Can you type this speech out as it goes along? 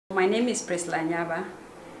My name is Priscilla Nyaaba.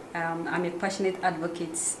 I'm a passionate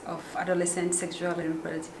advocate of adolescent sexual and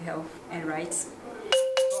reproductive health and rights.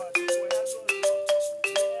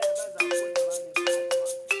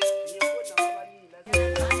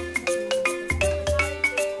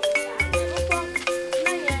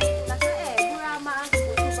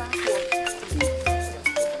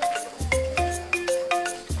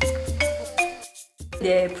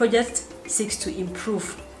 The project seeks to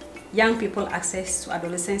improve young people access to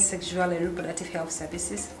adolescent sexual and reproductive health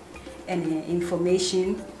services and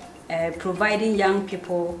information, providing young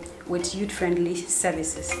people with youth-friendly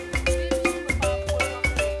services.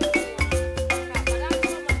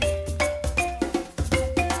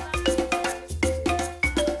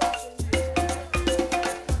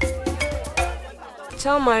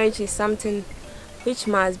 Child marriage is something which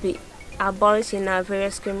must be abolished in our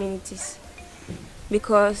various communities,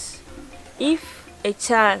 because if a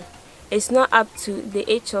child is not up to the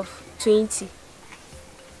age of 20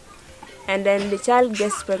 and then the child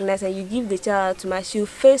gets pregnant and you give the child to marriage, she will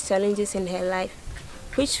face challenges in her life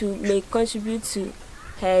which may contribute to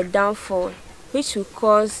her downfall, which will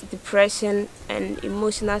cause depression and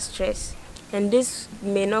emotional stress, and this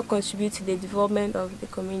may not contribute to the development of the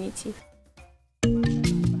community.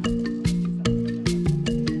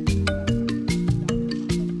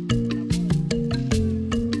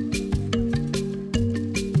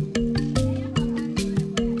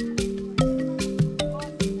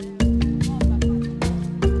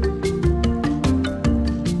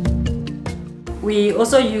 We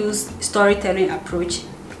also use storytelling approach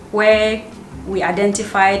where we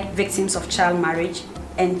identified victims of child marriage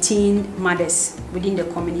and teen mothers within the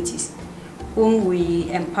communities whom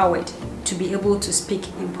we empowered to be able to speak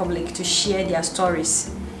in public, to share their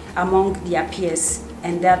stories among their peers,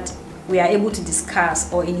 and that we are able to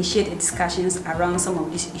discuss or initiate discussions around some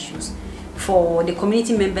of these issues for the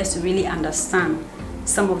community members to really understand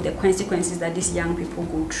some of the consequences that these young people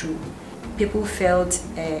go through. People felt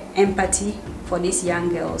empathy for these young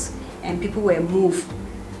girls, and people were moved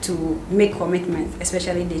to make commitments,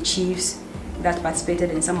 especially the chiefs that participated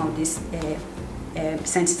in some of these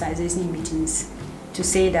sensitization meetings, to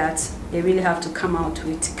say that they really have to come out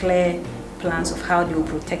with clear plans of how they will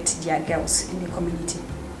protect their girls in the community.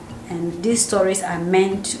 And these stories are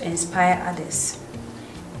meant to inspire others.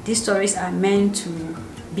 These stories are meant to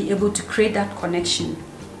be able to create that connection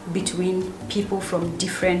between people from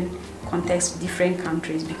different contexts, different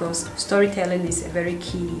countries, because storytelling is a very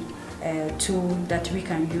key tool that we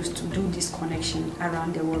can use to do this connection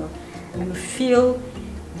around the world. You feel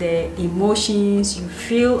the emotions, you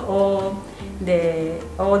feel all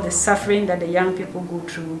the suffering that the young people go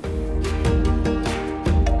through.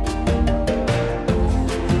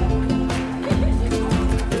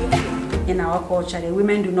 In our culture, the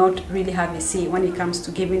women do not really have a say when it comes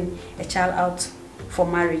to giving a child out for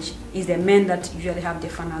marriage. It's the men that usually have the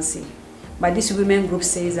final say. But this women group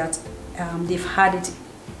says that they've had it,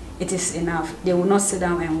 it is enough. They will not sit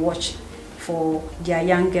down and watch for their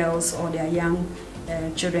young girls or their young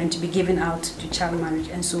children to be given out to child marriage.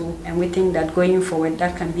 And we think that going forward,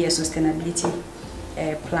 that can be a sustainability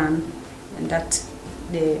plan, and that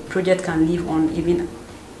the project can live on even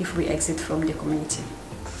if we exit from the community.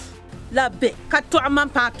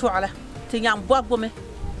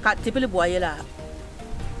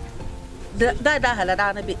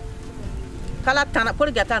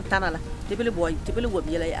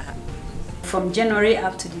 From January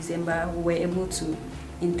up to December, we were able to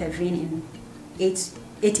intervene in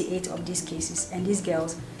 88 of these cases, and these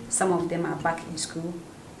girls, some of them are back in school,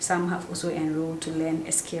 some have also enrolled to learn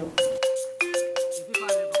a skill.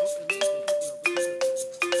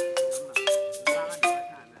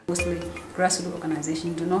 Mostly grassroots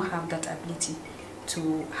organizations do not have that ability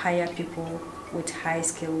to hire people with high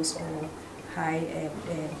skills or high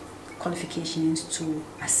qualifications to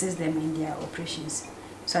assist them in their operations.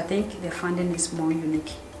 So I think the funding is more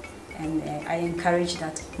unique, and I encourage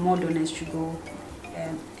that more donors should go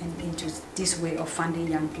into this way of funding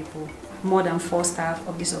young people. More than 4 staff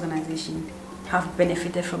of this organization have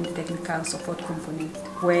benefited from the technical support component,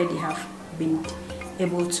 where they have been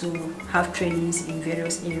able to have trainings in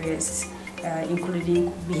various areas,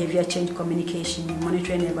 including behavior change communication,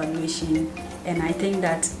 monitoring and evaluation, and I think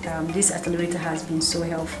that this accelerator has been so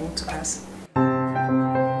helpful to us.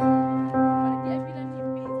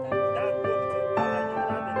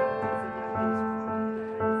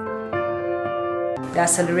 The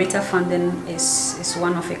accelerator funding is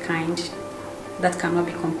one of a kind that cannot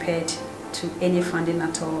be compared to any funding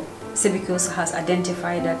at all. CIVICUS has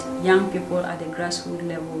identified that young people at the grassroots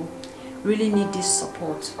level really need this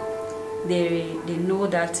support. They know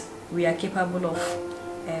that we are capable of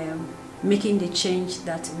making the change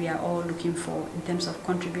that we are all looking for in terms of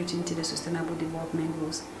contributing to the sustainable development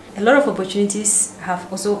goals. A lot of opportunities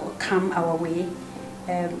have also come our way.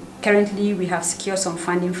 Currently, we have secured some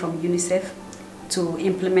funding from UNICEF to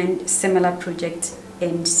implement similar projects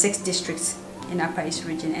in 6 districts in Upper East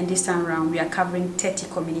region, and this time around we are covering 30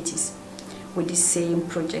 communities with this same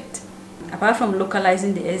project. Apart from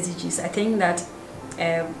localizing the SDGs, I think that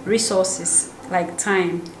resources like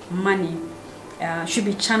time, money should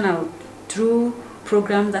be channeled through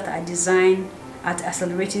programs that are designed at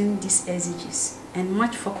accelerating these SDGs, and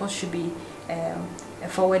much focus should be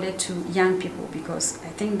forwarded to young people, because I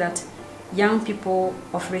think that young people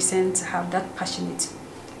of recent have that passionate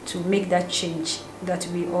to make that change that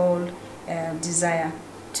we all desire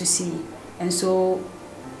to see. And so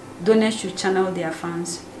donors should channel their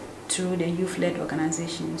funds through the youth-led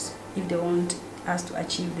organizations if they want us to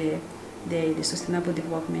achieve the sustainable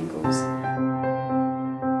development goals.